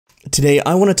Today,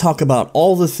 I want to talk about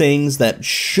all the things that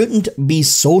shouldn't be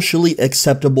socially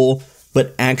acceptable,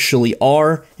 but actually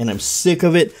are, and I'm sick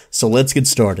of it, so let's get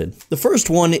started. The first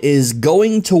one is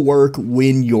going to work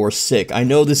when you're sick. I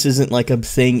know this isn't like a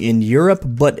thing in Europe,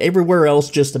 but everywhere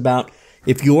else just about,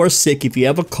 if you are sick, if you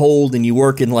have a cold and you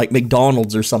work in like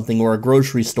McDonald's or something or a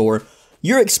grocery store,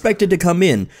 you're expected to come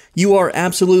in. You are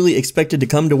absolutely expected to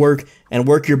come to work and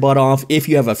work your butt off. If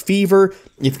you have a fever,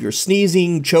 if you're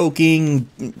sneezing, choking,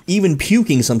 even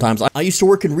puking sometimes. I used to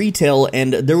work in retail,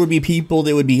 and there would be people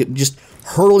that would be just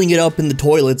hurling it up in the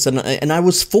toilets, and I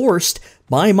was forced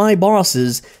by my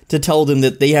bosses to tell them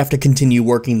that they have to continue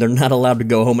working. They're not allowed to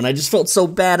go home, and I just felt so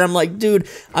bad. I'm like, dude,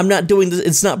 I'm not doing this.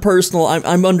 It's not personal.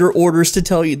 I'm under orders to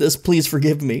tell you this. Please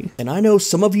forgive me. And I know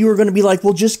some of you are going to be like,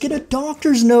 well, just get a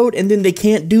doctor's note, and then they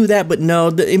can't do that. But no,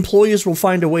 the employers will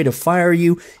find a way to fire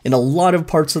you in a lot of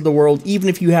parts of the world, even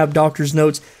if you have doctor's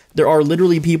notes. There are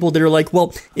literally people that are like,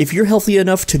 well, if you're healthy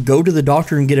enough to go to the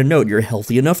doctor and get a note, you're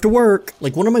healthy enough to work.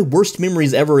 Like, one of my worst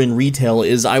memories ever in retail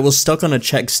is I was stuck on a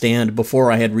check stand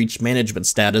before I had reached management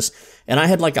status, and I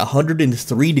had like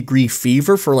 103-degree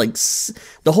fever for like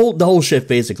the whole shift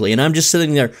basically, and I'm just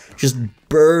sitting there just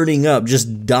burning up,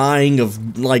 just dying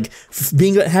of like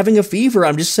having a fever.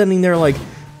 I'm just sitting there like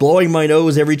blowing my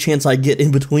nose every chance I get in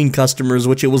between customers,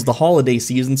 which it was the holiday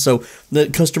season, so the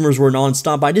customers were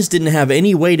nonstop. I just didn't have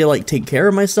any way to like take care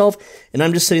of myself, and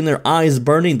I'm just sitting there, eyes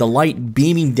burning, the light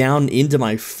beaming down into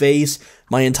my face,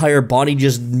 my entire body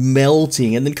just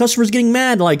melting, and then customers getting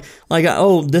mad, like,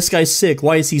 oh, this guy's sick.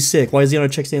 Why is he sick? Why is he on a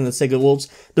check stand that's sick? Well,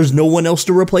 there's no one else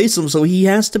to replace him, so he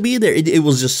has to be there. It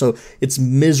was just so, it's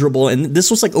miserable, and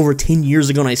this was like over 10 years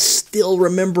ago, and I still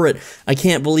remember it. I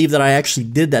can't believe that I actually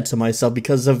did that to myself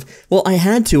because of, well, I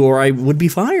had to, or I would be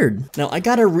fired. Now, I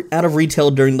got out of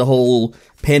retail during the whole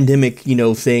pandemic,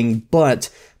 thing, but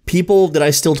people that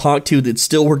I still talk to that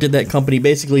still worked at that company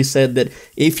basically said that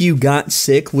if you got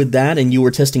sick with that and you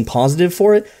were testing positive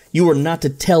for it, you were not to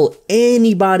tell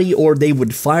anybody or they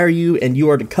would fire you, and you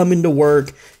are to come into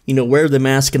work, wear the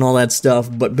mask and all that stuff.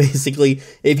 But basically,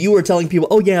 if you were telling people,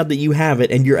 oh yeah, that you have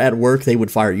it and you're at work, they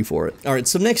would fire you for it. Alright,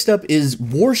 so next up is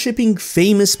worshiping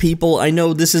famous people. I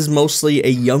know this is mostly a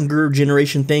younger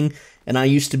generation thing, and I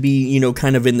used to be,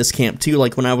 kind of in this camp too.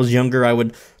 Like when I was younger, I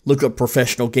would look up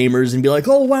professional gamers and be like,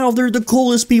 oh wow, they're the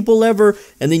coolest people ever.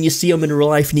 And then you see them in real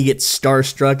life and you get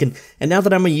starstruck. And now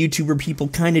that I'm a YouTuber, people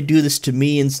kind of do this to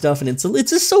me and stuff. And it's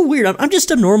just so weird. I'm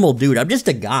just a normal dude. I'm just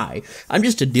a guy. I'm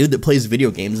just a dude that plays video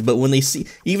games. But when they see,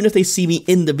 even if they see me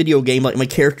in the video game, like my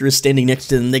character is standing next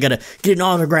to them, they gotta get an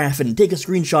autograph and take a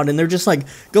screenshot, and they're just like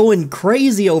going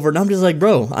crazy over it. And I'm just like,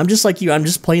 bro, I'm just like you. I'm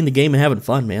just playing the game and having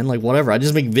fun, man. Like whatever. I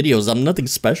just make videos. I'm nothing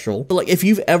special. But like if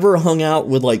you've ever hung out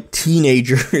with like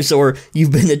teenagers, or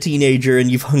you've been a teenager and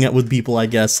you've hung out with people, I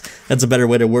guess that's a better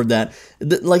way to word that,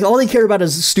 like all they care about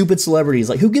is stupid celebrities.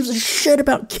 Like, who gives a shit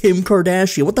about Kim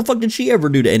Kardashian? What the fuck did she ever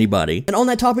do to anybody? And on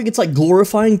that topic, it's like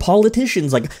glorifying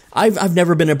politicians. Like, I've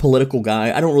never been a political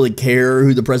guy. I don't really care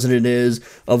who the president is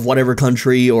of whatever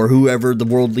country or whoever the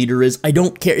world leader is. I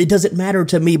don't care. It doesn't matter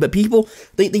to me. But people,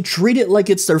 they treat it like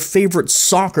it's their favorite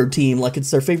soccer team, like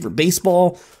it's their favorite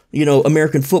baseball,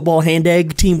 American football, hand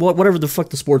egg team, whatever the fuck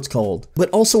the sport's called. But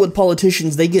also with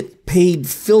politicians, they get paid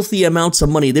filthy amounts of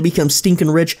money. They become stinking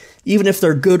rich, even if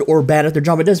they're good or bad at their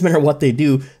job. It doesn't matter what they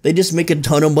do. They just make a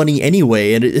ton of money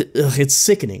anyway, and it's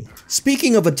sickening.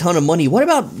 Speaking of a ton of money, what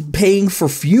about paying for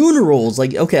funerals?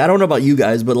 Like, okay, I don't know about you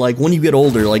guys, but like when you get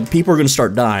older, like people are going to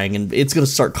start dying, and it's going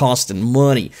to start costing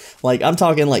money. Like, I'm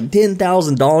talking like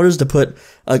 $10,000 to put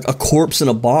a corpse in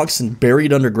a box and bury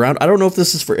it underground. I don't know if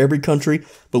this is for every country,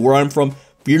 but where I'm from,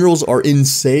 funerals are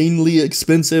insanely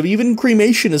expensive. Even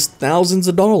cremation is thousands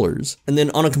of dollars. And then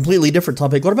on a completely different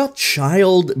topic, what about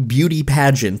child beauty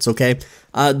pageants, okay?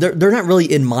 They're not really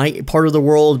in my part of the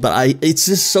world, but it's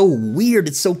just so weird.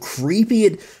 It's so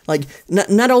creepy. Like,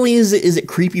 not only is it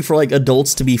creepy for like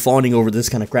adults to be fawning over this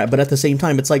kind of crap, but at the same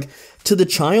time, it's like, to the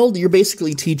child, you're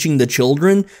basically teaching the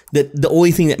children that the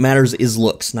only thing that matters is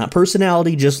looks, not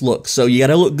personality, just looks. So you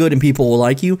gotta look good and people will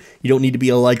like you. You don't need to be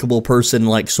a likable person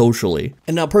like socially.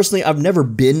 And now personally, I've never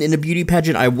been in a beauty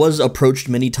pageant. I was approached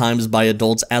many times by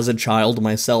adults as a child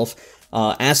myself,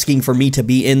 asking for me to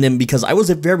be in them because I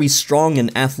was a very strong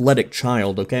and athletic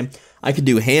child, okay? I could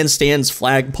do handstands,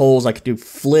 flag poles, I could do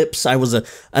flips. I was a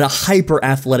hyper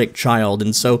athletic child,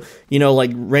 and so,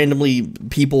 like randomly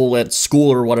people at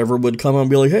school or whatever would come and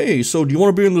be like, hey, so do you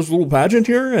want to be in this little pageant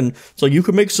here? And so you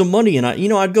could make some money, and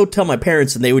I'd go tell my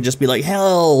parents, and they would just be like,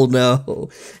 hell no.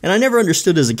 And I never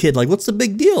understood as a kid, like, what's the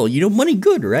big deal? Money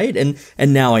good, right? And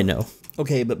now I know.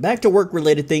 Okay, but back to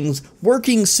work-related things,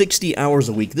 working 60 hours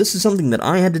a week. This is something that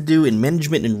I had to do in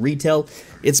management and retail.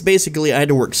 It's basically I had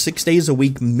to work 6 days a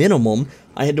week minimum.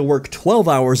 I had to work 12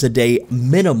 hours a day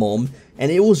minimum,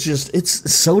 and it was just,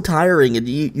 it's so tiring, and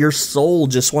your soul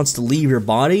just wants to leave your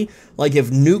body. Like,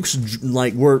 if nukes,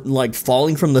 like, were, like,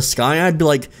 falling from the sky, I'd be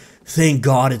like, thank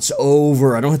God it's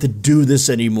over. I don't have to do this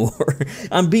anymore.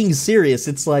 I'm being serious.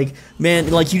 It's like,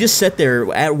 man, like you just sit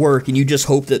there at work and you just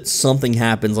hope that something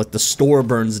happens, like the store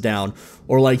burns down,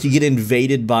 or like you get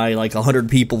invaded by like 100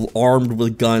 people armed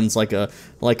with guns, like a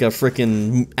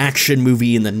freaking action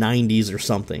movie in the 90s or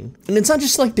something. And it's not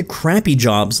just like the crappy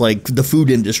jobs like the food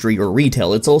industry or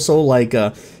retail. It's also like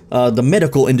the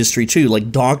medical industry too,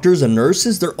 like doctors and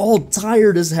nurses. They're all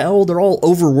tired as hell. They're all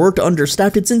overworked,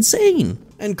 understaffed. It's insane.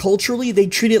 And culturally, they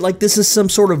treat it like this is some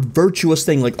sort of virtuous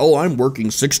thing, like, oh, I'm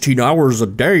working 16 hours a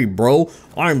day, bro.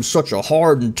 I'm such a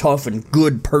hard and tough and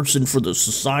good person for the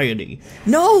society.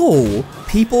 No!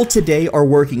 People today are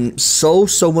working so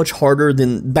much harder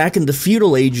than back in the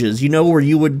feudal ages, you know, where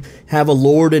you would have a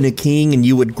lord and a king and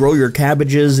you would grow your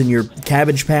cabbages in your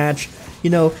cabbage patch. You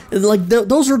know, like,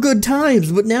 those are good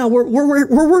times, but now we're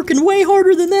working way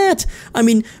harder than that. I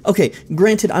mean, okay,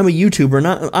 granted, I'm a YouTuber,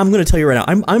 and I'm going to tell you right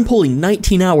now, I'm pulling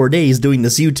 19-hour days doing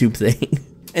this YouTube thing.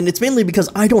 And it's mainly because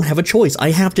I don't have a choice.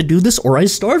 I have to do this or I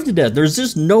starve to death. There's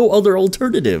just no other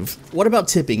alternative. What about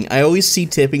tipping? I always see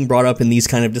tipping brought up in these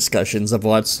kind of discussions of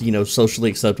what's, you know, socially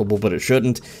acceptable, but it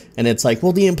shouldn't. And it's like,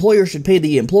 well, the employer should pay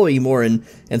the employee more and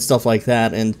stuff like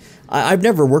that. And I've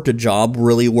never worked a job,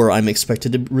 really, where I'm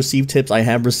expected to receive tips. I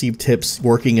have received tips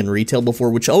working in retail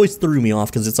before, which always threw me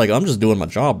off, because it's like, I'm just doing my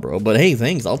job, bro. But hey,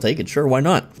 thanks, I'll take it, sure, why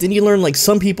not? Then you learn, like,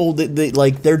 some people,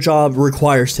 like, their job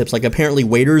requires tips. Like, apparently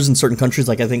waiters in certain countries,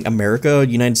 like, I think America,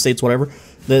 United States, whatever,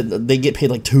 they get paid,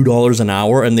 like, $2 an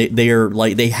hour, and they are,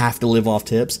 like, they have to live off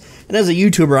tips. And as a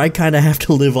YouTuber, I kind of have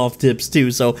to live off tips, too,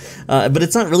 so, but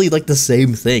it's not really, like, the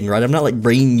same thing, right? I'm not, like,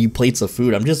 bringing you plates of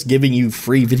food. I'm just giving you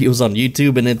free videos on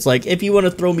YouTube, and it's like, if you want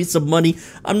to throw me some money,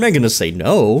 I'm not gonna say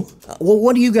no. Well,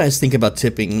 what do you guys think about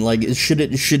tipping? Like,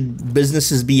 should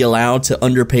businesses be allowed to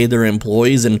underpay their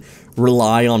employees and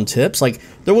rely on tips? Like,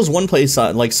 there was one place,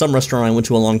 like some restaurant I went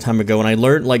to a long time ago, and I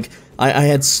learned, like,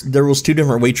 there was 2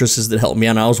 different waitresses that helped me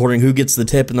out, and I was wondering who gets the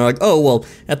tip, and they're like, oh, well,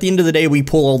 at the end of the day, we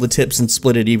pull all the tips and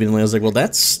split it evenly. I was like, well,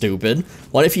 that's stupid.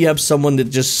 What if you have someone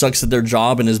that just sucks at their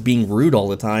job and is being rude all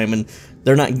the time, and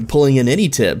they're not pulling in any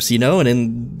tips, you know? And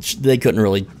then they couldn't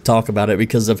really talk about it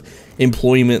because of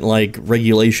employment, like,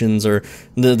 regulations, or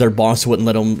their boss wouldn't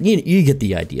let them. You get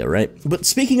the idea, right? But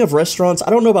speaking of restaurants,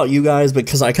 I don't know about you guys, but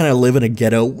because I kind of live in a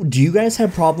ghetto, do you guys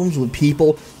have problems with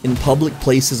people in public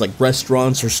places like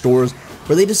restaurants or stores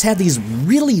where they just have these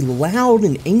really loud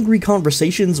and angry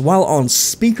conversations while on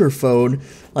speakerphone?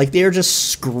 Like, they're just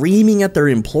screaming at their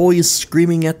employees,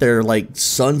 screaming at their, like,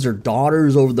 sons or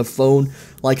daughters over the phone,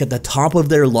 like, at the top of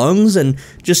their lungs, and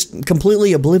just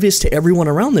completely oblivious to everyone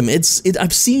around them.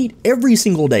 I've seen it every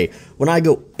single day when I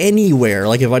go anywhere.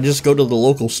 Like, if I just go to the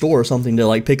local store or something to,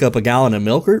 like, pick up a gallon of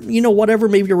milk, or, you know, whatever,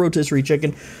 maybe a rotisserie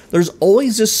chicken, there's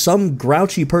always just some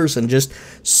grouchy person just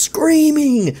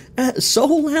screaming so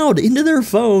loud into their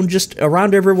phone, just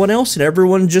around everyone else, and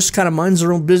everyone just kind of minds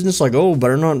their own business, like, oh,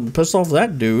 better not piss off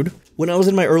that dude. When I was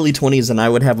in my early 20s and I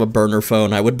would have a burner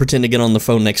phone, I would pretend to get on the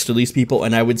phone next to these people,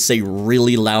 and I would say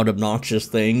really loud, obnoxious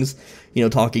things, you know,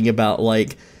 talking about,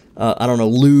 like, I don't know,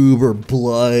 lube or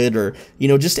blood, or, you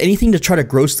know, just anything to try to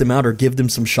gross them out or give them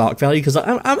some shock value, because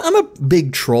I'm a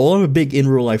big troll. I'm a big in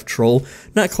real life troll.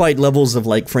 Not quite levels of,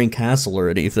 like, Frank Castle or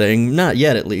anything. Not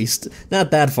yet, at least.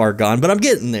 Not that far gone, but I'm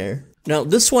getting there. Now,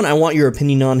 this one I want your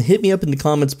opinion on. Hit me up in the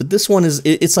comments, but this one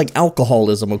it's like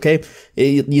alcoholism, okay?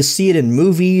 You see it in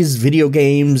movies, video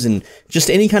games, and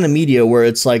just any kind of media where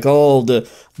it's like, oh,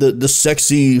 the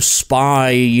sexy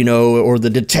spy, you know, or the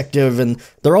detective, and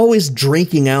they're always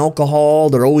drinking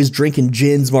alcohol, they're always drinking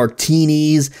gins,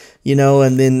 martinis, you know,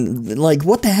 and then, like,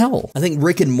 what the hell? I think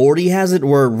Rick and Morty has it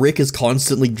where Rick is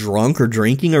constantly drunk or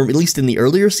drinking, or at least in the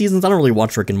earlier seasons. I don't really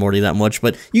watch Rick and Morty that much,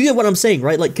 but you get what I'm saying,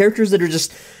 right? Like, characters that are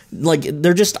just, like,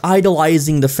 they're just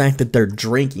idolizing the fact that they're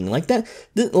drinking. Like,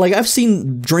 like, I've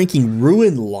seen drinking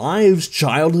ruin lives,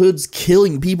 childhoods,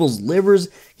 killing people's livers,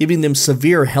 giving them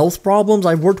severe health problems.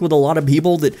 I've worked with a lot of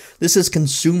people that this has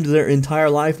consumed their entire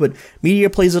life, but media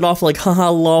plays it off like, haha,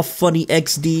 law, funny,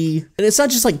 XD. And it's not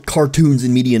just like cartoons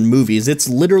and media and movies. It's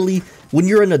literally, when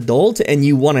you're an adult and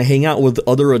you want to hang out with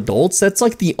other adults, that's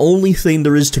like the only thing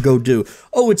there is to go do.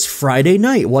 Oh, it's Friday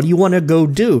night. What do you want to go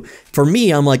do? For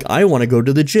me, I'm like, I want to go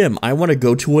to the gym. I want to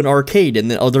go to an arcade.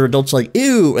 And then other adults are like,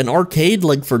 ew, an arcade,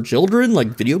 like, for children? Like,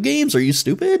 video games? Are you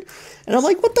stupid? And I'm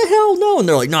like, what the hell? No. And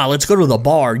they're like, nah, let's go to the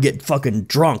bar and get fucking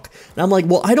drunk. And I'm like,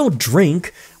 well, I don't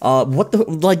drink.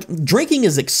 Drinking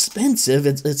is expensive.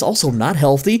 It's also not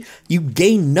healthy. You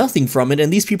gain nothing from it.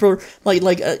 And these people are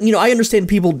I understand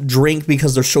people drink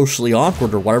because they're socially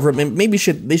awkward or whatever. Maybe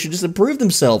they should just improve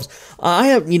themselves.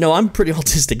 I'm pretty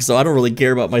autistic, so I don't really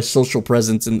care about my social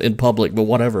presence in public, but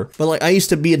whatever. But like, I used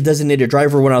to be a designated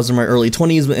driver when I was in my early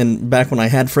 20s, and back when I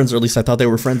had friends, or at least I thought they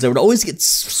were friends, they would always get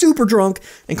super drunk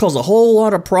and cause a whole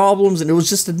lot of problems, and it was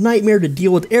just a nightmare to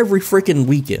deal with every freaking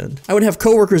weekend. I would have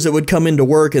coworkers that would come into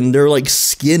work and their like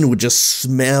skin would just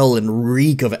smell and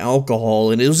reek of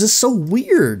alcohol, and it was just so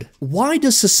weird. Why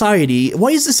is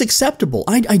this acceptable?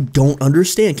 I don't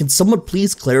understand. Can someone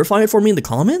please clarify it for me in the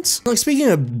comments? Like, speaking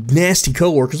of nasty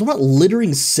coworkers, what about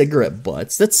littering cigarette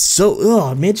butts? That's so,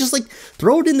 ugh, man, just like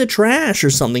throw it in the trash or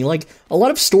something. Like, a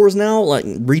lot of stores now, like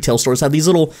retail stores, have these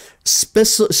little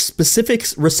specific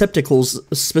receptacles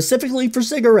specifically for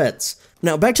cigarettes.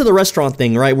 Now, back to the restaurant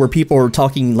thing, right, where people are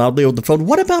talking loudly over the phone.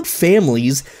 What about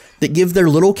families that give their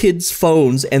little kids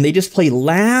phones and they just play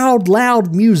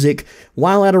loud music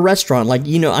while at a restaurant? Like,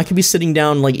 I could be sitting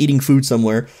down, like, eating food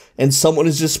somewhere, and someone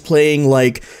is just playing,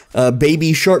 like,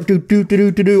 Baby Shark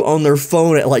do on their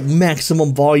phone at, like,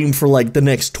 maximum volume for, like, the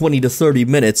next 20 to 30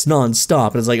 minutes nonstop.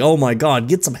 And it's like, oh my god,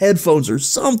 get some headphones or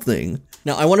something.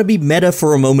 Now, I want to be meta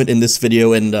for a moment in this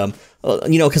video, and,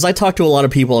 because I talk to a lot of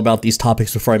people about these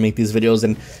topics before I make these videos,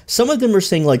 and some of them are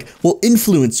saying, like, well,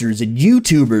 influencers and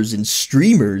YouTubers and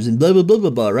streamers and blah, blah, blah,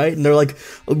 blah, blah, right? And they're like,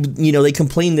 they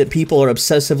complain that people are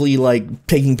obsessively, like,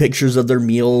 taking pictures of their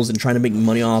meals and trying to make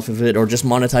money off of it, or just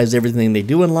monetize everything they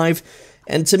do in life.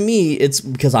 And to me, it's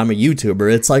because I'm a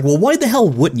YouTuber. It's like, well, why the hell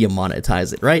wouldn't you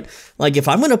monetize it, right? Like, if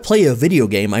I'm going to play a video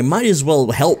game, I might as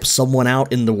well help someone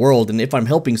out in the world. And if I'm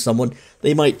helping someone,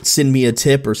 they might send me a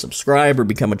tip or subscribe or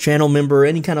become a channel member or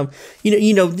any kind of,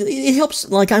 it helps.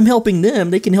 Like, I'm helping them.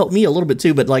 They can help me a little bit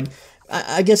too. But like,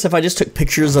 I guess if I just took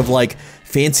pictures of like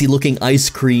fancy looking ice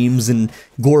creams and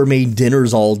gourmet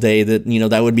dinners all day,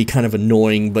 that would be kind of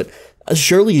annoying. But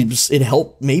surely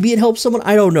maybe it helps someone.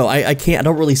 I don't know. I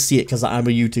don't really see it because I'm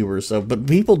a YouTuber. So, but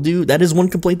people do. That is one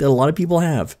complaint that a lot of people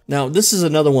have. Now, this is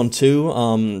another one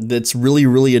too. That's really,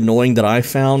 really annoying that I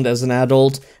found as an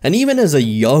adult and even as a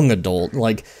young adult.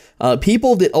 Like,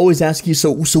 people that always ask you,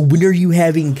 so when are you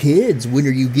having kids? When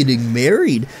are you getting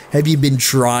married? Have you been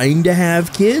trying to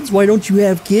have kids? Why don't you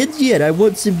have kids yet? I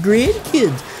want some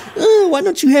grandkids. Why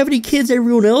don't you have any kids?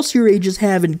 Everyone else your age is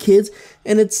having kids.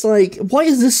 And it's like, why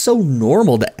is this so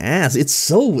normal to ask? It's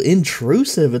so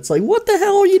intrusive. It's like, what the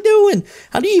hell are you doing?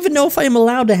 How do you even know if I'm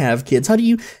allowed to have kids?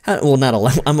 Well, not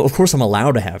allowed. Of course I'm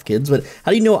allowed to have kids, but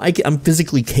how do you know I'm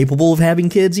physically capable of having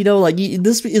kids? Like,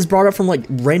 this is brought up from like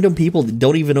random people that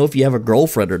don't even know if you have a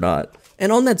girlfriend or not.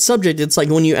 And on that subject, it's like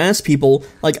when you ask people,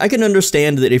 like, I can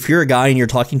understand that if you're a guy and you're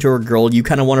talking to a girl, you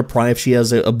kind of want to pry if she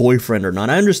has a boyfriend or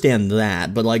not. I understand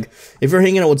that. But like, if you're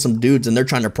hanging out with some dudes and they're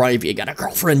trying to pry if you got a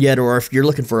girlfriend yet, or if you're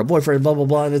looking for a boyfriend, blah, blah,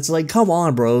 blah. And it's like, come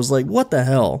on, bros. Like, what the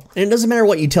hell? And it doesn't matter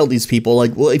what you tell these people.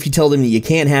 Like, well, if you tell them that you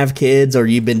can't have kids or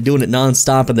you've been doing it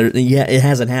nonstop and it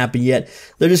hasn't happened yet,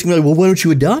 they're just gonna be like, well, why don't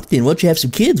you adopt then? Why don't you have some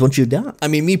kids? Why don't you adopt? I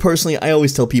mean, me personally, I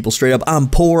always tell people straight up, I'm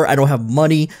poor. I don't have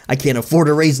money. I can't afford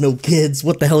to raise no kids.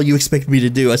 What the hell you expect me to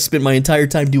do? I spent my entire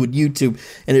time doing YouTube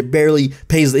and it barely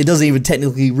pays. It doesn't even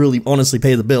technically really honestly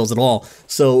pay the bills at all.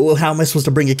 So how am I supposed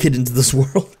to bring a kid into this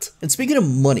world? And speaking of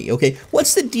money, okay,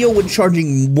 what's the deal with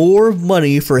charging more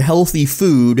money for healthy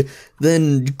food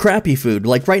than crappy food?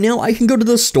 Like right now, I can go to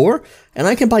the store and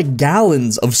I can buy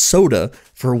gallons of soda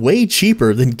for way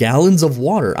cheaper than gallons of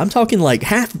water. I'm talking like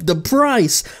half the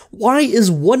price. Why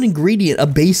is one ingredient, a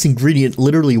base ingredient,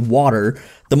 literally water,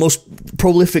 the most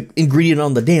prolific ingredient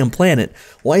on the damn planet?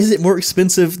 Why is it more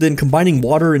expensive than combining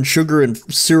water and sugar and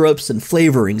syrups and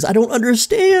flavorings? I don't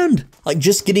understand. Like,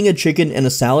 just getting a chicken and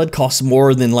a salad costs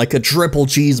more than like a triple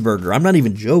cheeseburger. I'm not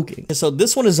even joking. So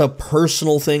this one is a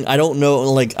personal thing. I don't know,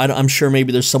 like, I'm sure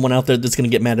maybe there's someone out there that's gonna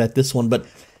get mad at this one, but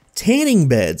tanning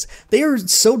beds, they are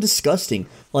so disgusting.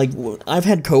 Like, I've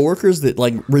had coworkers that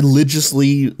like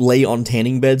religiously lay on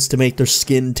tanning beds to make their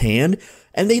skin tan,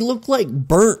 and they look like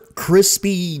burnt,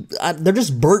 crispy. They're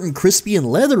just burnt and crispy and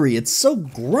leathery. It's so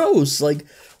gross. Like,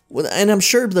 and I'm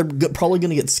sure they're probably going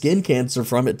to get skin cancer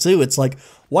from it too. It's like,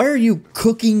 why are you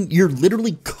cooking? You're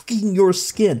literally cooking your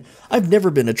skin. I've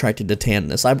never been attracted to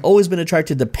tanness. I've always been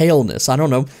attracted to paleness. I don't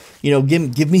know.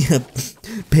 Give me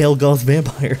pale goth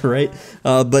vampire, right?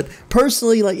 But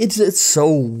personally, like, it's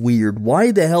so weird.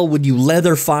 Why the hell would you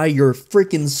leatherify your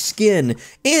freaking skin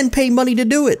and pay money to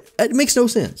do it? It makes no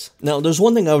sense. Now, there's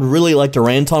one thing I would really like to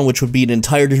rant on, which would be an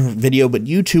entire different video, but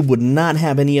YouTube would not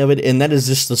have any of it, and that is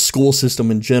just the school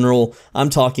system in general. I'm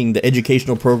talking the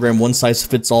educational program,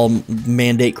 one-size-fits-all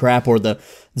mandate crap, or the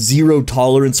zero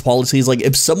tolerance policies. Like,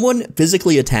 if someone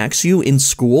physically attacks you in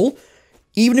school,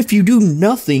 even if you do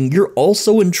nothing, you're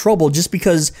also in trouble just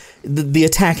because the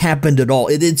attack happened at all.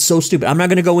 It's so stupid. I'm not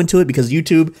going to go into it because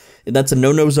YouTube, that's a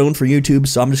no-no zone for YouTube,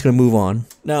 so I'm just going to move on.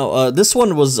 Now, this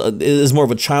one is more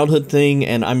of a childhood thing,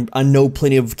 and I know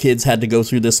plenty of kids had to go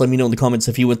through this. Let me know in the comments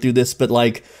if you went through this, but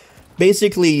like,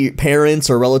 basically parents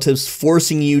or relatives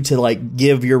forcing you to like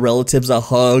give your relatives a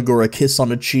hug or a kiss on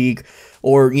the cheek,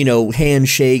 or, you know,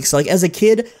 handshakes. Like, as a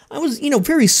kid, I was, you know,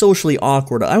 very socially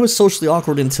awkward. I was socially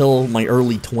awkward until my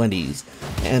early 20s.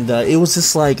 And it was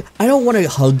just like, I don't want to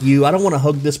hug you. I don't want to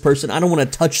hug this person. I don't want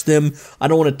to touch them. I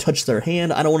don't want to touch their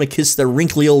hand. I don't want to kiss their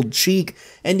wrinkly old cheek.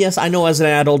 And yes, I know as an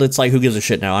adult, it's like, who gives a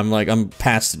shit now? I'm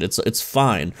past it. It's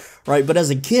fine, right? But as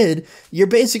a kid, you're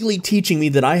basically teaching me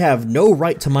that I have no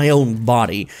right to my own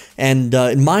body. And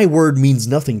my word means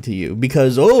nothing to you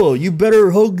because, oh, you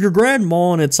better hug your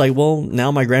grandma. And it's like, well,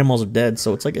 now my grandmas are dead.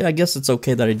 So it's like, I guess it's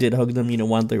okay that I did hug them, you know,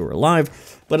 while they were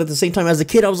alive. But at the same time, as a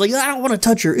kid, I was like, I don't want to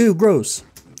touch her. Ew, gross.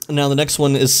 Now, the next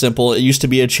one is simple. It used to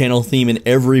be a channel theme in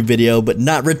every video, but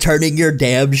not returning your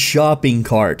damn shopping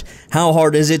cart. How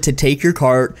hard is it to take your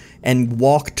cart and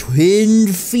walk 10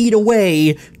 feet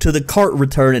away to the cart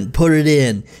return and put it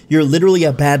in? You're literally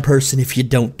a bad person if you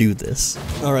don't do this.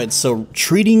 Alright, so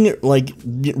treating like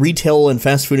retail and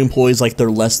fast food employees like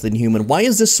they're less than human. Why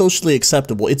is this socially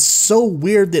acceptable? It's so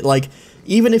weird that, like,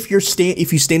 even if you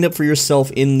stand up for yourself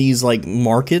in these like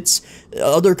markets,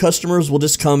 other customers will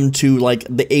just come to like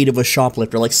the aid of a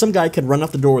shoplifter. Like, some guy could run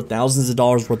out the door with thousands of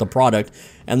dollars worth of product,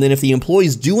 and then if the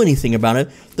employees do anything about it,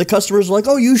 the customers are like,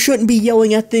 oh, you shouldn't be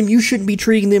yelling at them, you shouldn't be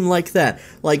treating them like that.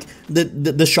 Like,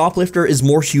 the shoplifter is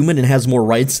more human and has more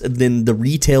rights than the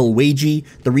retail wagee,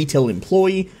 the retail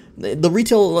employee. The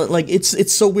retail, like,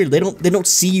 it's so weird. They don't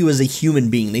see you as a human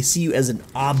being. They see you as an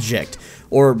object,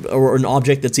 or an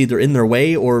object that's either in their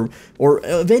way or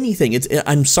of anything.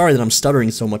 I'm sorry that I'm stuttering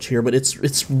so much here, but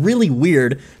it's really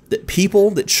weird that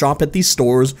people that shop at these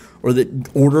stores or that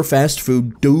order fast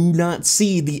food do not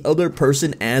see the other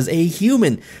person as a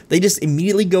human. They just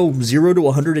immediately go 0 to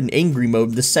 100 in angry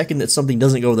mode the second that something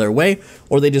doesn't go their way,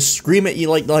 or they just scream at you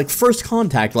like first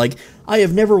contact. Like, I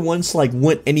have never once like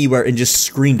went anywhere and just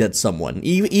screamed at someone,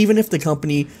 even if the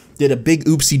company did a big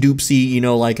oopsie doopsie, you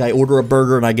know, like I order a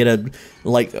burger and I get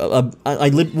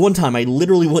one time I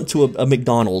literally went to a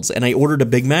McDonald's and I ordered a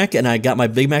Big Mac and I got my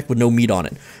Big Mac with no meat on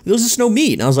it. There was just no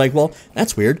meat, and I was like, well,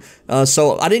 that's weird.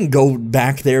 So I didn't go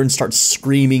back there and start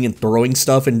screaming and throwing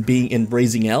stuff and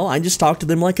raising hell. I just talked to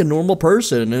them like a normal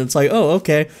person, and it's like, oh,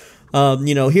 okay.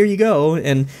 You know, here you go.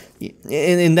 And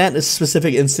in that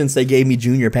specific instance, they gave me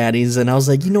junior patties, and I was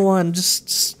like, you know what,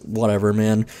 just whatever,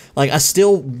 man. Like, I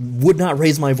still would not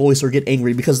raise my voice or get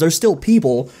angry because they're still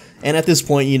people, and at this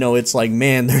point, you know, it's like,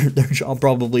 man, their job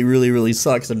probably really, really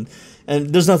sucks, and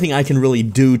there's nothing I can really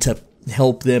do to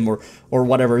help them or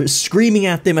whatever. Screaming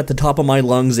at them at the top of my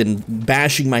lungs and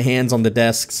bashing my hands on the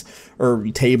desks or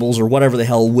tables or whatever the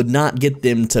hell would not get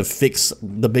them to fix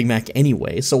the Big Mac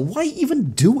anyway, so why even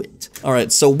do it?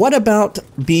 Alright, so what about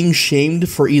being shamed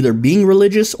for either being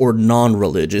religious or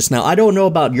non-religious? Now, I don't know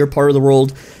about your part of the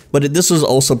world, but this was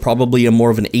also probably a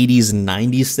more of an 80s and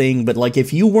 90s thing, but like,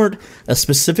 if you weren't a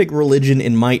specific religion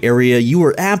in my area, you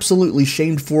were absolutely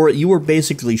shamed for it. You were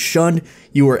basically shunned,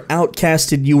 you were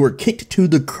outcasted, you were kicked to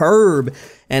the curb,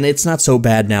 and it's not so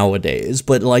bad nowadays,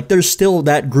 but like, there's still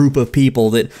that group of people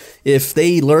that if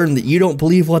they learn that you don't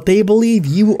believe what they believe,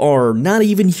 you are not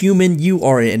even human, you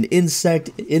are an insect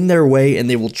in their way, and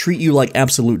they will treat you like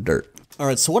absolute dirt.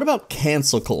 Alright, so what about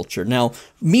cancel culture? Now,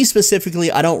 me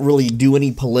specifically, I don't really do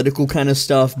any political kind of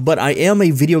stuff, but I am a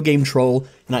video game troll,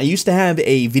 and I used to have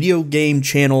a video game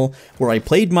channel where I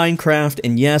played Minecraft,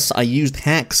 and yes, I used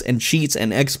hacks and cheats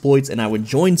and exploits, and I would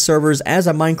join servers as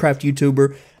a Minecraft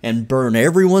YouTuber and burn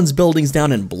everyone's buildings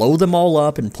down and blow them all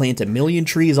up and plant a million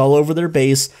trees all over their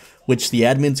base, which the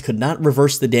admins could not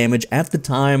reverse the damage at the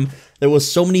time. There was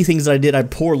so many things that I did. I'd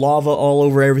pour lava all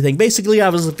over everything. Basically, I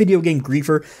was a video game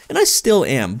griefer, and I still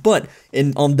am. But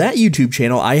on that YouTube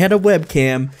channel, I had a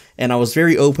webcam, and I was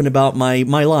very open about my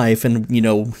life and, you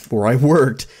know, where I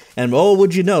worked. And, oh,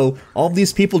 would you know, all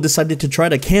these people decided to try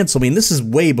to cancel me. And this is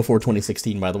way before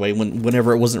 2016, by the way,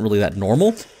 whenever it wasn't really that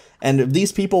normal. And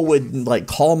these people would, like,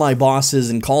 call my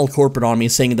bosses and call corporate on me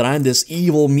saying that I'm this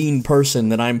evil, mean person,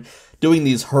 that I'm doing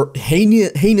these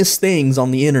heinous things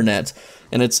on the internet,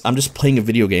 and I'm just playing a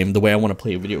video game the way I want to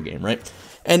play a video game, right?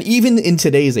 And even in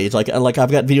today's age, like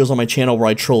I've got videos on my channel where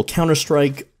I troll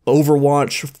Counter-Strike,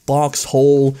 Overwatch,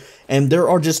 Foxhole, and there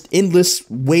are just endless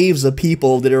waves of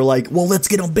people that are like, well, let's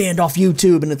get them banned off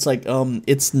YouTube, and it's like,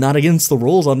 it's not against the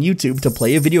rules on YouTube to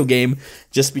play a video game.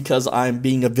 Just because I'm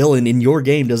being a villain in your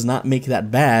game does not make that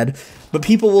bad, but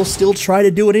people will still try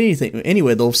to do it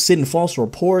anyway. They'll sit in false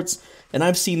reports, and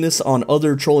I've seen this on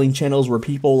other trolling channels where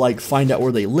people like find out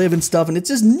where they live and stuff, and it's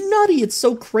just nutty. It's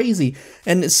so crazy,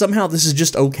 and somehow this is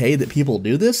just okay that people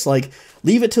do this. Like,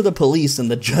 leave it to the police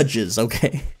and the judges,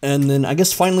 okay? And then I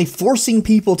guess finally, forcing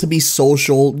people to be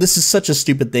social. This is such a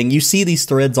stupid thing. You see these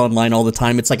threads online all the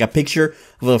time. It's like a picture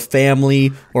of a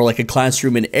family or like a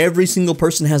classroom, and every single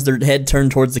person has their head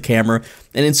turned towards the camera,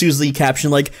 and it's usually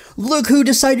captioned like, look who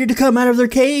decided to come out of their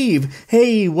cave.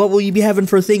 Hey, what will you be having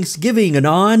for Thanksgiving,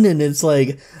 Anon? And it's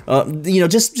like, you know,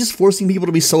 just forcing people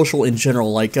to be social in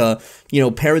general. Like, you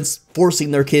know, parents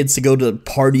forcing their kids to go to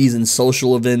parties and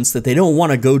social events that they don't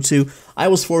want to go to. I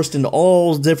was forced into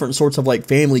all different sorts of like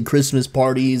family Christmas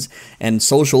parties and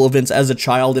social events as a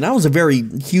child, and I was a very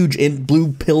huge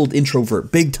blue-pilled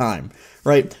introvert, big time,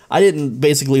 right? I didn't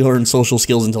basically learn social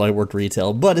skills until I worked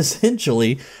retail, but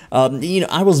essentially, you know,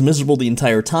 I was miserable the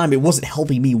entire time. It wasn't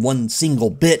helping me one single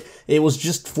bit. It was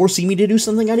just forcing me to do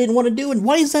something I didn't want to do, and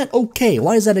why is that okay?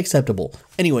 Why is that acceptable?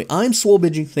 Anyway, I'm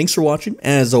Swolebidgey. Thanks for watching.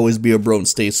 As always, be a bro and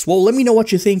stay swole. Let me know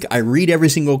what you think. I read every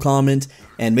single comment,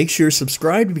 and make sure you're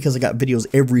subscribed because I got videos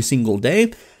every single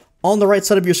day. On the right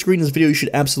side of your screen is a video you should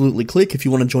absolutely click if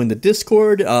you want to join the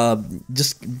Discord.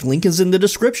 Just link is in the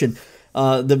description.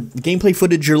 The gameplay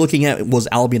footage you're looking at was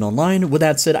Albion Online. With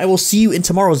that said, I will see you in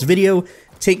tomorrow's video.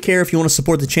 Take care. If you want to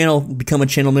support the channel, become a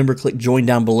channel member, click join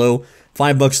down below.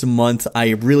 $5 a month. I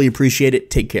really appreciate it.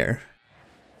 Take care.